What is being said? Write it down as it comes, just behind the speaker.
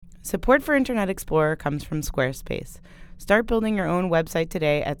Support for Internet Explorer comes from Squarespace. Start building your own website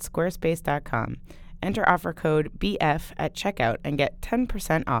today at squarespace.com. Enter offer code BF at checkout and get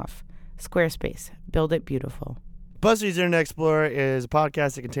 10% off. Squarespace. Build it beautiful. BuzzFeed's Internet Explorer is a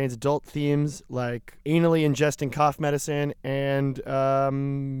podcast that contains adult themes like anally ingesting cough medicine and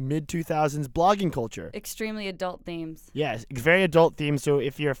mid-2000s blogging culture. Extremely adult themes. Yes, very adult themes. So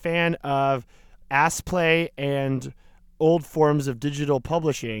if you're a fan of ass play and old forms of digital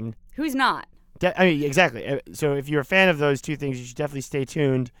publishing... Who's not? Exactly. So if you're a fan of those two things, you should definitely stay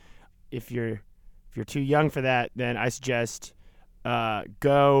tuned. If you're too young for that, then I suggest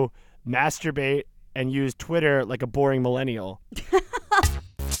go masturbate and use Twitter like a boring millennial.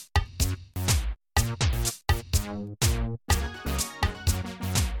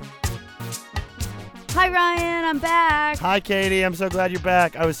 Hi, Ryan. I'm back. Hi, Katie. I'm so glad you're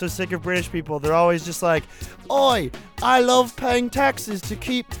back. I was so sick of British people. They're always just like, "Oi, I love paying taxes to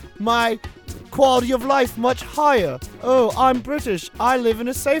keep my quality of life much higher. Oh, I'm British. I live in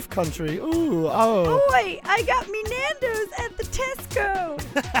a safe country. Ooh, oh. Oi, I got me Nando's at the Tesco."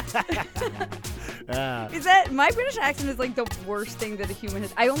 Is that my British accent is like the worst thing that a human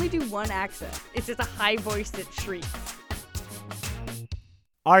has. I only do one accent. It's just a high voice that shrieks.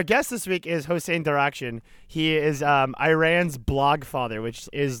 Our guest this week is Hossein Darakhshan. He is Iran's blog father, which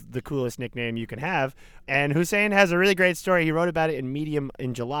is the coolest nickname you can have. And Hossein has a really great story. He wrote about it in Medium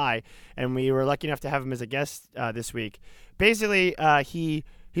in July, and we were lucky enough to have him as a guest this week. Basically, he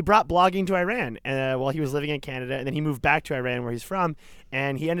brought blogging to Iran while he was living in Canada, and then he moved back to Iran, where he's from,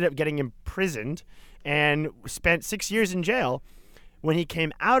 and he ended up getting imprisoned and spent 6 years in jail. When he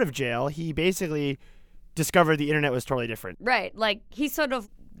came out of jail, he basically discovered the internet was totally different. Right. Like, he sort of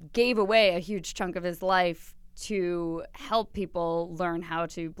gave away a huge chunk of his life to help people learn how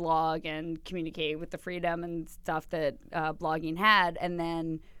to blog and communicate with the freedom and stuff that blogging had. And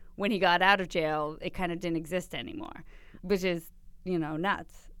then when he got out of jail, it kind of didn't exist anymore, which is,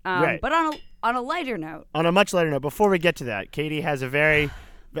 nuts. Right. But on a lighter note. On a much lighter note, before we get to that, Katie has a very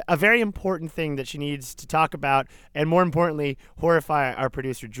important thing that she needs to talk about, and more importantly, horrify our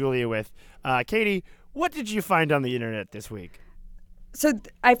producer Julia with. Katie, what did you find on the internet this week? So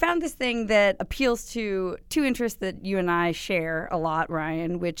I found this thing that appeals to two interests that you and I share a lot,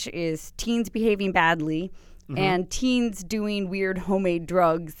 Ryan, which is teens behaving badly and teens doing weird homemade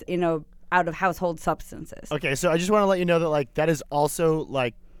drugs out of household substances. Okay, so I just want to let you know that that is also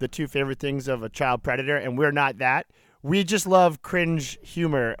the two favorite things of a child predator, and we're not that. We just love cringe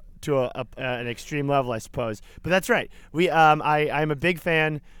humor to an extreme level, I suppose. But that's right. I'm a big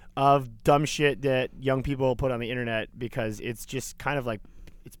fan of dumb shit that young people put on the internet because it's just kind of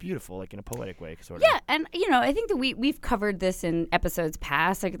it's beautiful, in a poetic way, sort of. Yeah, and I think that we've covered this in episodes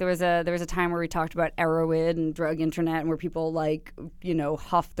past. Like there was a time where we talked about Erowid and drug internet, and where people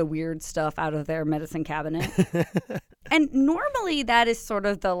huff the weird stuff out of their medicine cabinet. And normally that is sort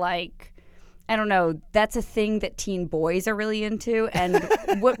of the I don't know, that's a thing that teen boys are really into. And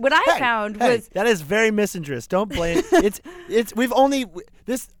what I found was... that is very misandrist. Don't blame...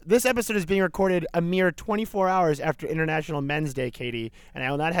 This episode is being recorded a mere 24 hours after International Men's Day, Katie, and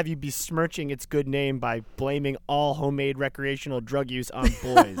I will not have you besmirching its good name by blaming all homemade recreational drug use on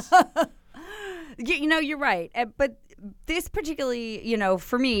boys. You're right. But this particularly,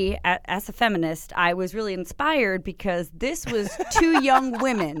 for me, as a feminist, I was really inspired because this was two young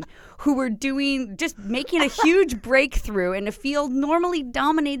women who were just making a huge breakthrough in a field normally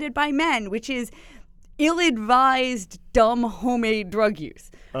dominated by men, which is ill-advised, dumb homemade drug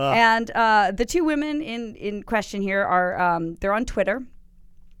use. And the two women in question here are, they're on Twitter,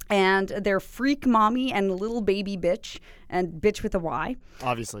 and they're Freak Mommy and Little Baby Bitch, and bitch with a Y.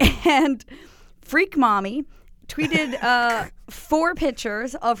 Obviously. And Freak Mommy tweeted 4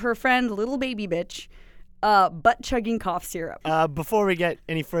 pictures of her friend Little Baby Bitch butt-chugging cough syrup. Before we get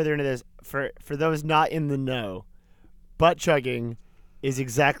any further into this, for those not in the know, butt-chugging is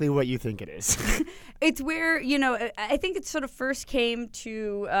exactly what you think it is. It's where, I think it sort of first came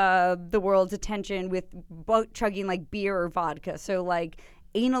to the world's attention with butt-chugging like beer or vodka. So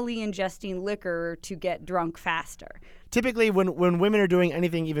anally ingesting liquor to get drunk faster. Typically, when women are doing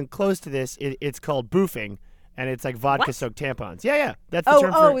anything even close to this, it's called boofing, and it's like vodka-soaked tampons. Yeah, that's the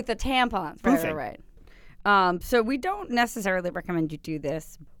term for it. With the tampons. Boofing. Right. So we don't necessarily recommend you do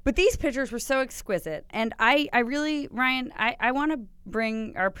this. But these pictures were so exquisite. And I really, Ryan, I want to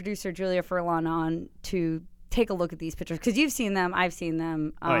bring our producer, Julia Furlan, on to take a look at these pictures. Because you've seen them, I've seen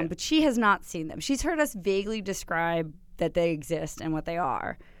them, but she has not seen them. She's heard us vaguely describe that they exist and what they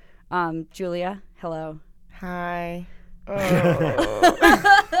are. Julia, hello. Hi. Oh.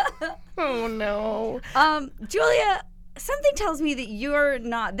 Oh, no. Julia, something tells me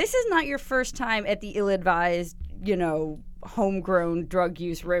that this is not your first time at the ill-advised, homegrown drug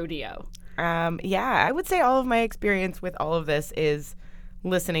use rodeo. Yeah, I would say all of my experience with all of this is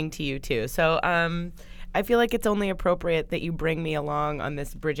listening to you too. So I feel like it's only appropriate that you bring me along on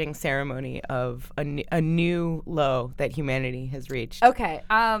this bridging ceremony of a new low that humanity has reached. Okay.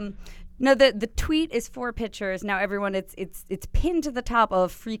 No, the tweet is 4 pictures. Now, everyone, it's pinned to the top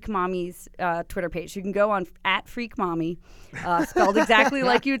of Freak Mommy's Twitter page. You can go on @FreakMommy, spelled exactly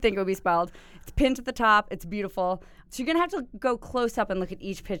like you'd think it would be spelled. It's pinned to the top. It's beautiful. So you're going to have to go close up and look at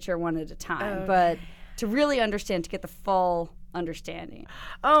each picture one at a time. But to really understand, to get the full understanding.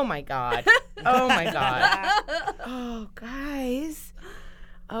 Oh, my God. Oh, my God. Oh, guys.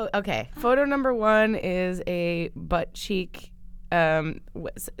 Oh, okay. Photo number 1 is a butt cheek.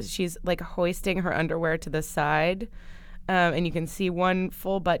 She's like hoisting her underwear to the side, and you can see one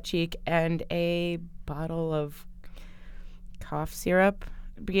full butt cheek and a bottle of cough syrup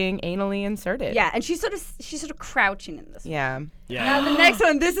being anally inserted. Yeah, and she's sort of crouching in this. Yeah. Yeah. Now the next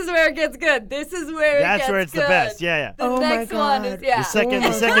one, this is where it gets good. That's where it's good. the best. Yeah. The next one is The second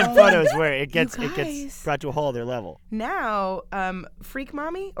photo is where it gets guys. brought to a whole other level. Now, Freak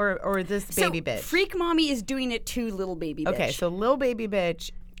Mommy or this baby bitch? Freak Mommy is doing it to Little Baby Bitch. Okay, so Lil Baby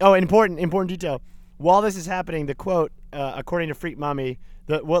Bitch. Oh, important detail. While this is happening, the quote, according to Freak Mommy,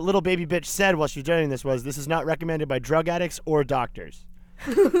 what Little Baby Bitch said while she was doing this was, "This is not recommended by drug addicts or doctors."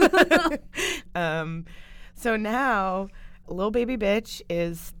 So now, Lil Baby Bitch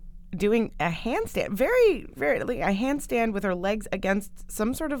is doing a handstand, very, very, like a handstand with her legs against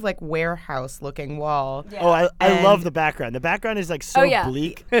some sort of like warehouse-looking wall. Yeah. Oh, I love the background. The background is like so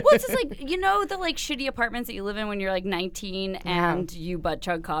bleak. Well, it's just like, the like shitty apartments that you live in when you're like 19 and you butt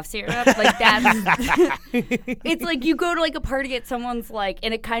chug cough syrup. Like that's, it's like you go to like a party at someone's like,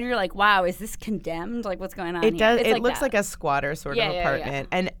 and it kind of you're like, wow, is this condemned? Like what's going on It does. It's It like looks that. like a squatter sort of apartment.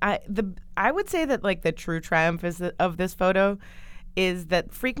 And I would say that like the true triumph of this photo is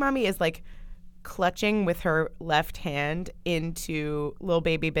that Freak Mommy is like clutching with her left hand into Lil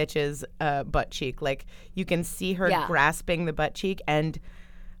Baby Bitch's butt cheek. Like you can see her grasping the butt cheek and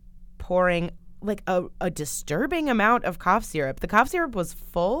pouring like a disturbing amount of cough syrup. The cough syrup was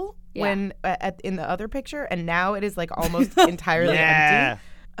full when in the other picture, and now it is like almost entirely empty.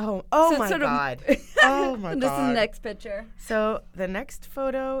 Oh So my sort of- God. Oh my God. This is the next picture. So the next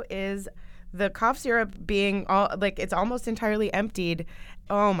photo is the cough syrup being it's almost entirely emptied.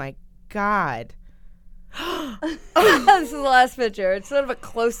 Oh my God. This is the last picture. It's sort of a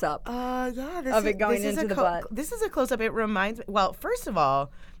close-up. This of it going into the butt. This is a close-up. It reminds me. Well, first of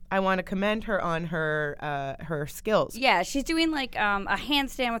all, I want to commend her on her skills. Yeah, she's doing like a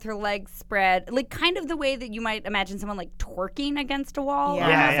handstand with her legs spread, like kind of the way that you might imagine someone like twerking against a wall,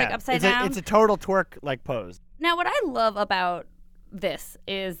 almost like upside down. It's a total twerk like pose. Now, what I love about this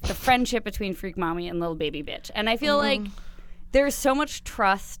is the friendship between Freak Mommy and Little Baby Bitch, and I feel like there's so much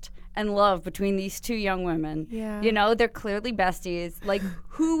trust and love between these two young women. Yeah. They're clearly besties. Like,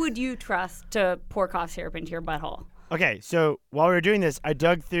 who would you trust to pour cough syrup into your butthole? Okay, so while we were doing this, I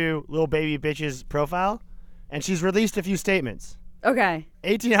dug through Lil Baby Bitch's profile, and she's released a few statements. Okay.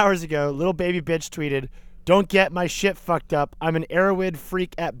 18 hours ago, Lil Baby Bitch tweeted, "Don't get my shit fucked up. I'm an Erowid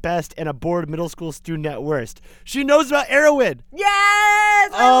freak at best and a bored middle school student at worst." She knows about Erowid.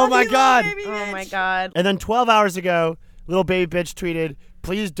 Yes! Oh my God. Oh my God. And then 12 hours ago, Lil Baby Bitch tweeted,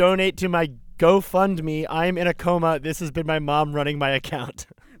 "Please donate to my GoFundMe. I'm in a coma. This has been my mom running my account."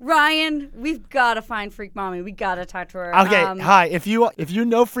 Ryan, we've got to find Freak Mommy. We got to talk to her. Okay, hi. If you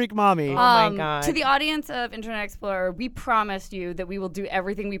know Freak Mommy, Oh my God. To the audience of Internet Explorer, we promised you that we will do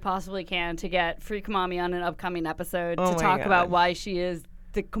everything we possibly can to get Freak Mommy on an upcoming episode Oh to my talk God. about why she is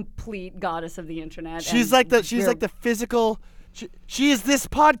the complete goddess of the internet. she's and like the physical. She is this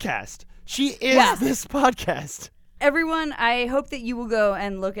podcast. She is this podcast. Everyone, I hope that you will go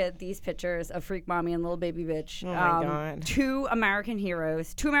and look at these pictures of Freak Mommy and Little Baby Bitch. Oh my God. 2 American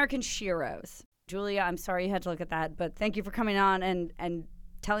heroes, 2 American sheroes. Julia, I'm sorry you had to look at that, but thank you for coming on and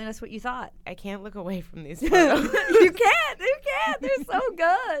telling us what you thought. I can't look away from these photos. You can't. They're so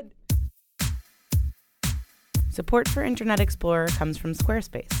good. Support for Internet Explorer comes from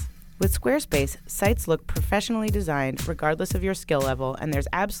Squarespace. With Squarespace, sites look professionally designed regardless of your skill level, and there's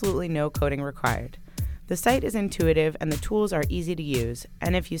absolutely no coding required. The site is intuitive and the tools are easy to use,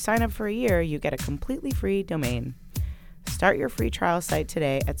 and if you sign up for a year, you get a completely free domain. Start your free trial site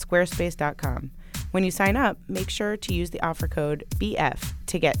today at squarespace.com. When you sign up, make sure to use the offer code BF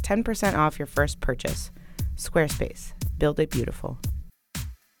to get 10% off your first purchase. Squarespace. Build it beautiful.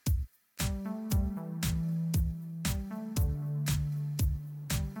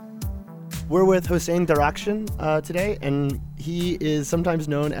 We're with Hossein Darakhshan today, and he is sometimes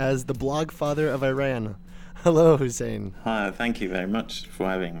known as the blog father of Iran. Hello, Hossein. Hi, thank you very much for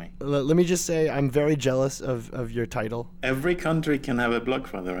having me. Let me just say I'm very jealous of your title. Every country can have a blog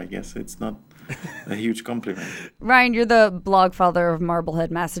father, I guess. It's not a huge compliment. Ryan, you're the blog father of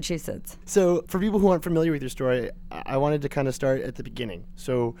Marblehead, Massachusetts. So for people who aren't familiar with your story, I wanted to kind of start at the beginning.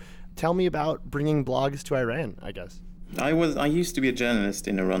 So tell me about bringing blogs to Iran, I guess. I used to be a journalist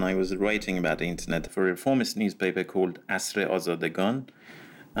in Iran. I was writing about the internet for a reformist newspaper called Asr Azadegan,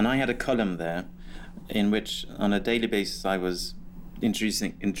 and I had a column there in which, on a daily basis, I was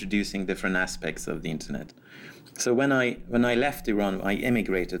introducing different aspects of the internet. So when I left Iran, I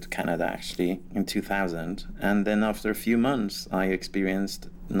immigrated to Canada, actually, in 2000. And then after a few months, I experienced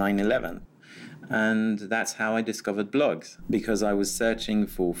 9/11. And that's how I discovered blogs, because I was searching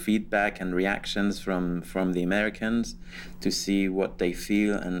for feedback and reactions from the Americans to see what they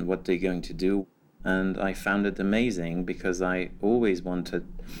feel and what they're going to do. And I found it amazing because I always wanted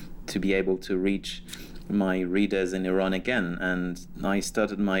to be able to reach my readers in Iran again, and I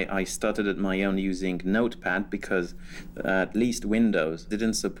started at my own using Notepad because at least Windows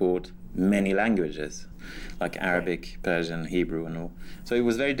didn't support many languages like Arabic, Persian, Hebrew, and all. So it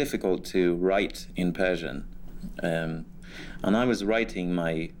was very difficult to write in Persian, and I was writing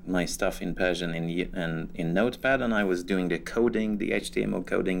my stuff in Persian in Notepad, and I was doing the coding, the HTML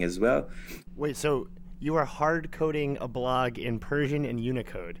coding as well. Wait, so you are hard coding a blog in Persian and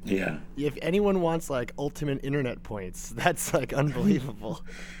Unicode. Yeah. If anyone wants like ultimate internet points, that's like unbelievable.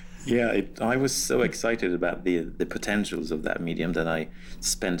 Yeah, I was so excited about the potentials of that medium that I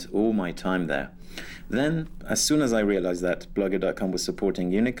spent all my time there. Then, as soon as I realized that Blogger.com was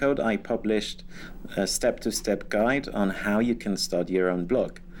supporting Unicode, I published a step-to-step guide on how you can start your own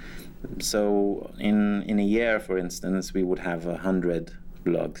blog. So in a year, for instance, we would have 100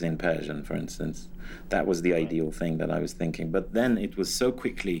 blogs in Persian, for instance. That was the ideal thing that I was thinking. But then it was so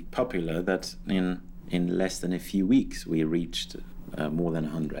quickly popular that in less than a few weeks, we reached more than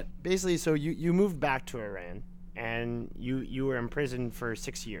 100. Basically, so you moved back to Iran, and you were in prison for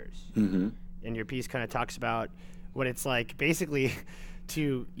 6 years. Mm-hmm. And your piece kind of talks about what it's like basically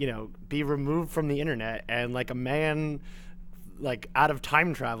to, be removed from the internet, and like a man like out of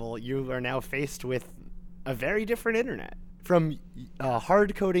time travel, you are now faced with a very different internet. From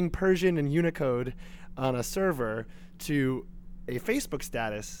hard coding Persian and Unicode on a server to a Facebook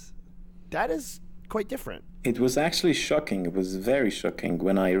status, that is quite different. It was actually shocking. It was very shocking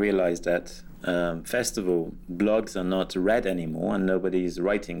when I realized that, first of all, blogs are not read anymore and nobody is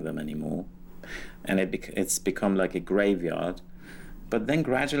writing them anymore. And it's become like a graveyard. But then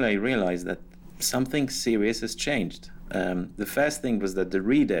gradually I realized that something serious has changed. The first thing was that the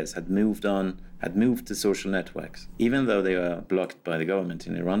readers had moved to social networks, even though they were blocked by the government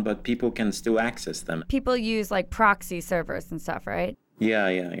in Iran, but people can still access them. People use like proxy servers and stuff, right? Yeah.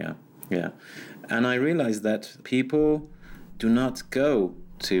 And I realized that people do not go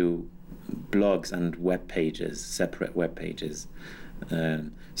to blogs and web pages, separate web pages.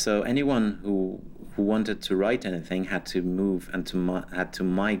 So anyone who wanted to write anything had to move and had to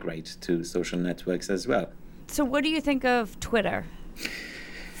migrate to social networks as well. So what do you think of Twitter?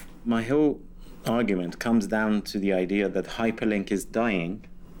 My whole argument comes down to the idea that hyperlink is dying,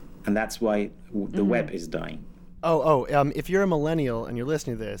 and that's why the web is dying. If you're a millennial and you're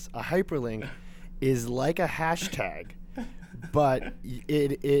listening to this, a hyperlink is like a hashtag, but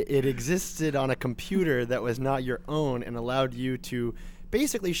it existed on a computer that was not your own and allowed you to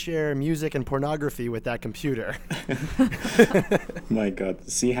basically share music and pornography with that computer. My God,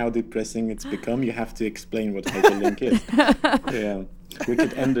 see how depressing it's become? You have to explain what hyperlink is. Yeah, we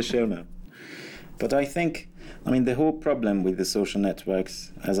could end the show now. But I think, the whole problem with the social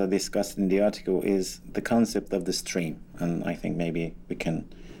networks, as I discussed in the article, is the concept of the stream. And I think maybe we can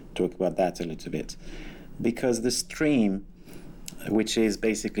talk about that a little bit. Because the stream, which is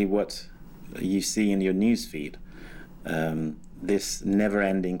basically what you see in your newsfeed, this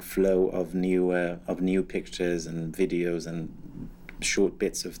never-ending flow of new pictures and videos and short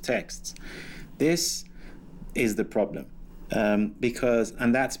bits of texts, this is the problem.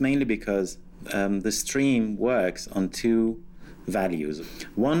 That's mainly because the stream works on two values.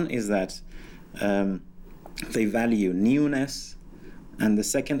 One is that they value newness, and the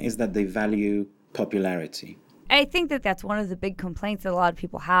second is that they value popularity. I think that's one of the big complaints that a lot of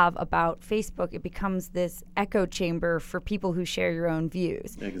people have about Facebook. It becomes this echo chamber for people who share your own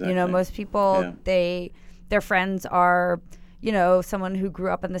views. Exactly. Most people, their friends are, someone who grew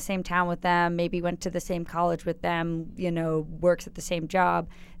up in the same town with them, maybe went to the same college with them, works at the same job.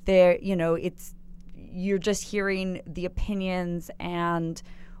 You're just hearing the opinions and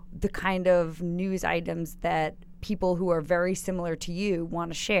the kind of news items that people who are very similar to you want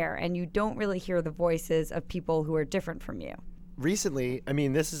to share, and you don't really hear the voices of people who are different from you. Recently, I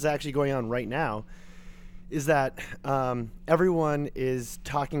mean, this is actually going on right now, is that everyone is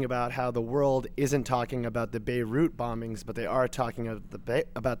talking about how the world isn't talking about the Beirut bombings, but they are talking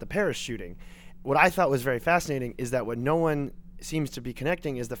about the Paris shooting. What I thought was very fascinating is that what no one seems to be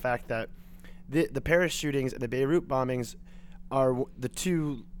connecting is the fact that the Paris shootings and the Beirut bombings are the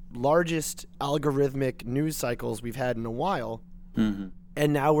two largest algorithmic news cycles we've had in a while. Mm-hmm.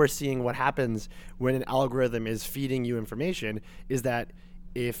 And now we're seeing what happens when an algorithm is feeding you information is that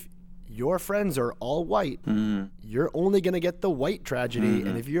if your friends are all white, you're only going to get the white tragedy.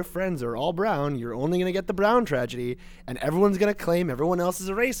 And if your friends are all brown, you're only going to get the brown tragedy. And everyone's going to claim everyone else is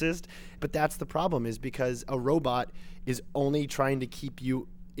a racist. But that's the problem, is because a robot is only trying to keep you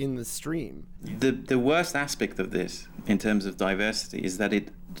in the stream. The worst aspect of this, in terms of diversity, is that it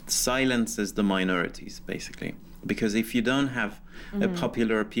silences the minorities, basically. Because if you don't have a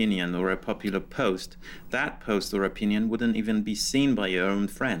popular opinion or a popular post, that post or opinion wouldn't even be seen by your own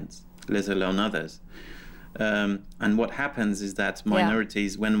friends, let alone others. And what happens is that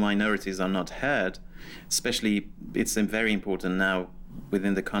minorities, when minorities are not heard, especially it's very important now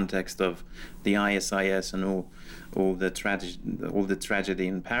within the context of the ISIS and all the tragedy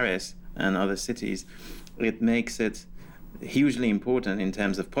in Paris and other cities, it makes it hugely important in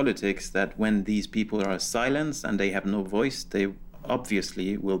terms of politics that when these people are silenced and they have no voice, they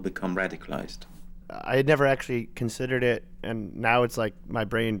obviously will become radicalized. I had never actually considered it, and now it's like my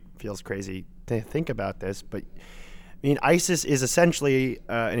brain feels crazy to think about this, but I mean, ISIS is essentially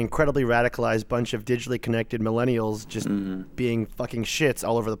an incredibly radicalized bunch of digitally connected millennials just being fucking shits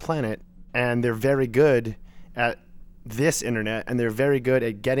all over the planet, and they're very good at this internet, and they're very good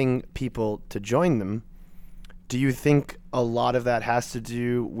at getting people to join them. Do you think a lot of that has to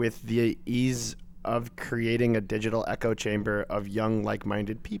do with the ease of creating a digital echo chamber of young,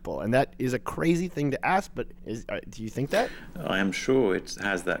 like-minded people? And that is a crazy thing to ask, but do you think that? I am sure it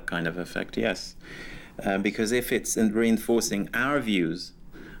has that kind of effect, yes. Because if it's reinforcing our views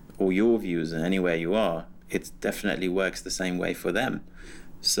or your views anywhere you are, it definitely works the same way for them.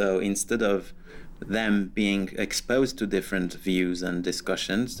 So instead of them being exposed to different views and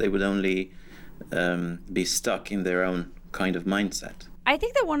discussions, they would only be stuck in their own kind of mindset. I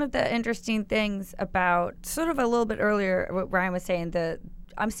think that one of the interesting things about, sort of a little bit earlier, what Ryan was saying, that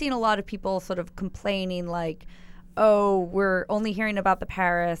I'm seeing a lot of people sort of complaining like, oh, we're only hearing about the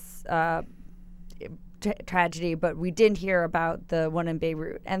Paris tragedy, but we didn't hear about the one in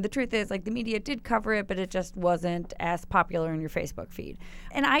Beirut. And the truth is, like, the media did cover it, but it just wasn't as popular in your Facebook feed.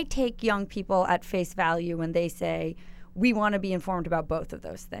 And I take young people at face value when they say, we want to be informed about both of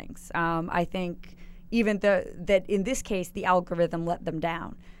those things. I think even that in this case, the algorithm let them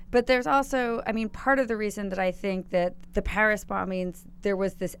down. But there's also, I mean, part of the reason that I think that the Paris bombings, there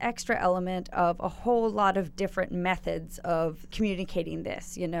was this extra element of a whole lot of different methods of communicating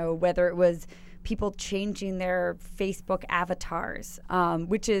this, you know, whether it was people changing their Facebook avatars,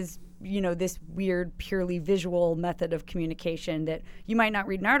 which is, you know, this weird, purely visual method of communication that you might not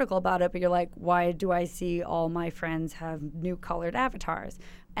read an article about it, but you're like, why do I see all my friends have new colored avatars?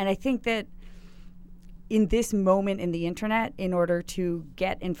 And I think that in this moment in the internet, in order to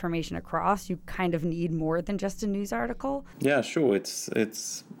get information across, you kind of need more than just a news article. Yeah, sure.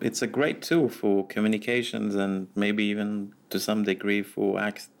 It's a great tool for communications and maybe even to some degree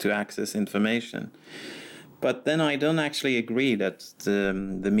to access information. But then I don't actually agree that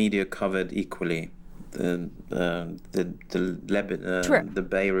the media covered equally the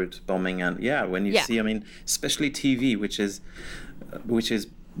Beirut bombing, and when you see, I mean, especially TV, which is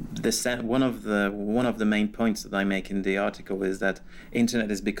one of the main points that I make in the article is that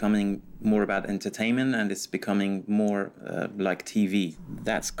internet is becoming more about entertainment and it's becoming more like TV.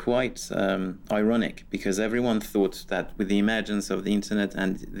 That's quite ironic, because everyone thought that with the emergence of the internet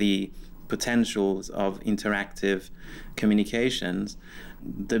and the potentials of interactive communications,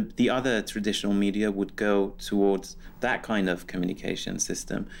 the other traditional media would go towards that kind of communication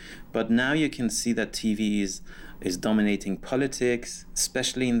system. But now you can see that TV is dominating politics,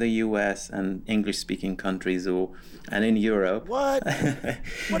 especially in the US and English-speaking countries and in Europe. What?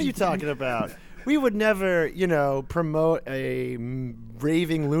 What are you talking about? We would never, promote a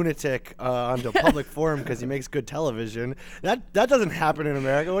raving lunatic onto a public forum because he makes good television. That doesn't happen in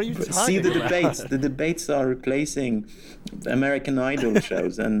America. What are you talking about? See, the debates are replacing American Idol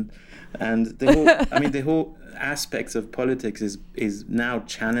shows, and the whole aspects of politics is now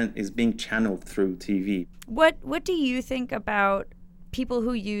being channeled through TV. What do you think about people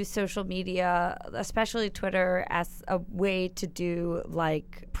who use social media, especially Twitter, as a way to do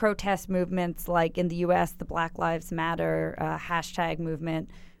like protest movements, like in the U.S., the Black Lives Matter hashtag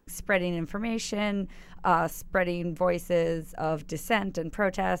movement, spreading information, spreading voices of dissent and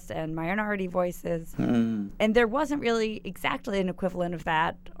protest and minority voices. And there wasn't really exactly an equivalent of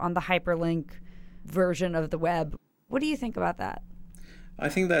that on the hyperlink version of the web. What do you think about that? I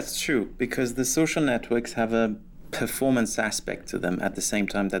think that's true, because the social networks have a performance aspect to them at the same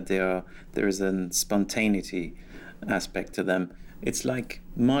time that there is a spontaneity aspect to them. It's like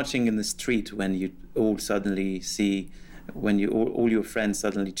marching in the street when you all suddenly see, when you all your friends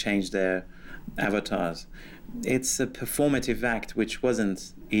suddenly change their avatars. It's a performative act which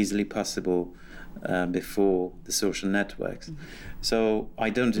wasn't easily possible before the social networks. Mm-hmm. So I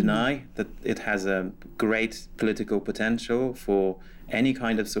don't deny that it has a great political potential for any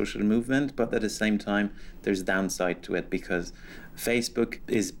kind of social movement, but at the same time, there's downside to it, because Facebook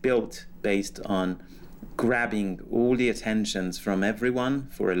is built based on grabbing all the attentions from everyone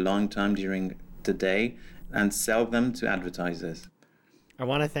for a long time during the day and sell them to advertisers. I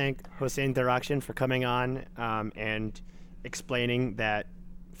want to thank Hossein Darakhshan for coming on and explaining that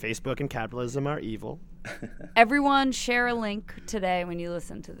Facebook and capitalism are evil. Everyone share a link today when you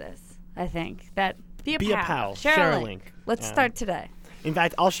listen to this. I think that be a pal. Share a link. Let's start today. In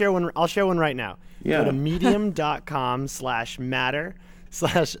fact, I'll share one right now. Yeah. Go to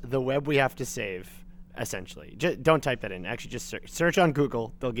medium.com/matter/the web we have to save, essentially. Don't type that in. Actually, just search on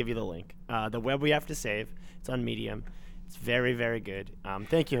Google. They'll give you the link. The web we have to save. It's on Medium. It's very, very good.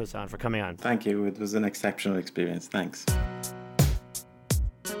 Thank you, Hassan, for coming on. Thank you. It was an exceptional experience. Thanks.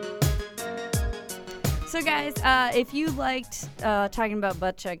 So guys, if you liked talking about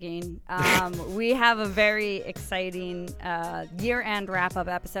butt chugging, we have a very exciting year-end wrap-up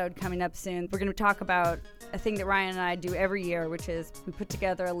episode coming up soon. We're going to talk about a thing that Ryan and I do every year, which is we put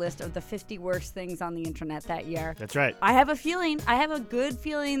together a list of the 50 worst things on the internet that year. That's right. I have a good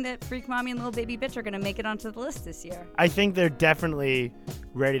feeling that Freak Mommy and Little Baby Bitch are going to make it onto the list this year. I think they're definitely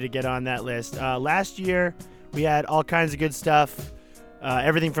ready to get on that list. Last year, we had all kinds of good stuff.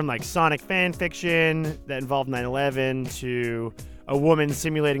 Everything from like Sonic fan fiction that involved 9/11 to a woman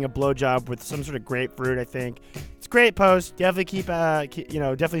simulating a blowjob with some sort of grapefruit, I think. It's a great post. Definitely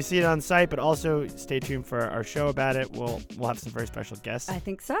definitely see it on the site, but also stay tuned for our show about it. We'll have some very special guests. I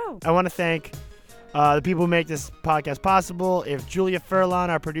think so. I want to thank the people who make this podcast possible. If Julia Furlan,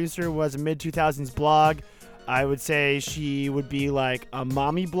 our producer, was a mid-2000s blog, I would say she would be like a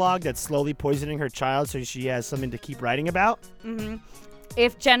mommy blog that's slowly poisoning her child so she has something to keep writing about. Mm-hmm.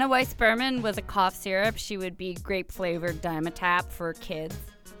 If Jenna Weiss Berman was a cough syrup, she would be grape-flavored Dimetapp for kids.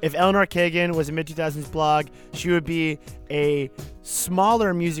 If Eleanor Kagan was a mid-2000s blog, she would be a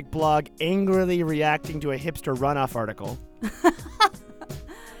smaller music blog angrily reacting to a hipster runoff article.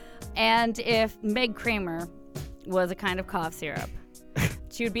 And if Meg Kramer was a kind of cough syrup,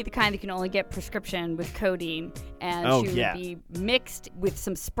 she would be the kind that can only get prescription with codeine, and she would be mixed with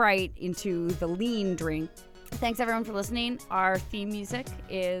some Sprite into the lean drink. Thanks, everyone, for listening. Our theme music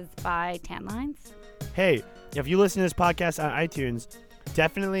is by Tan Lines. Hey, if you listen to this podcast on iTunes,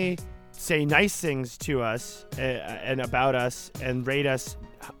 definitely say nice things to us and about us and rate us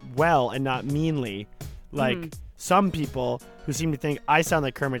well and not meanly. Like some people who seem to think I sound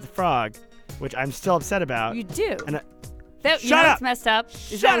like Kermit the Frog, which I'm still upset about. You do. And you know what's messed up?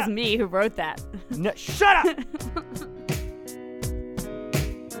 That was me who wrote that. No, shut up!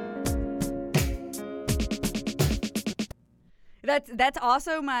 That's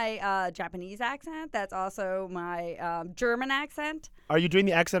also my Japanese accent. That's also my German accent. Are you doing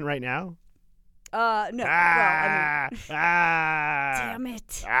the accent right now? No. Damn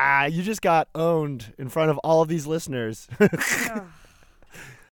it. You just got owned in front of all of these listeners.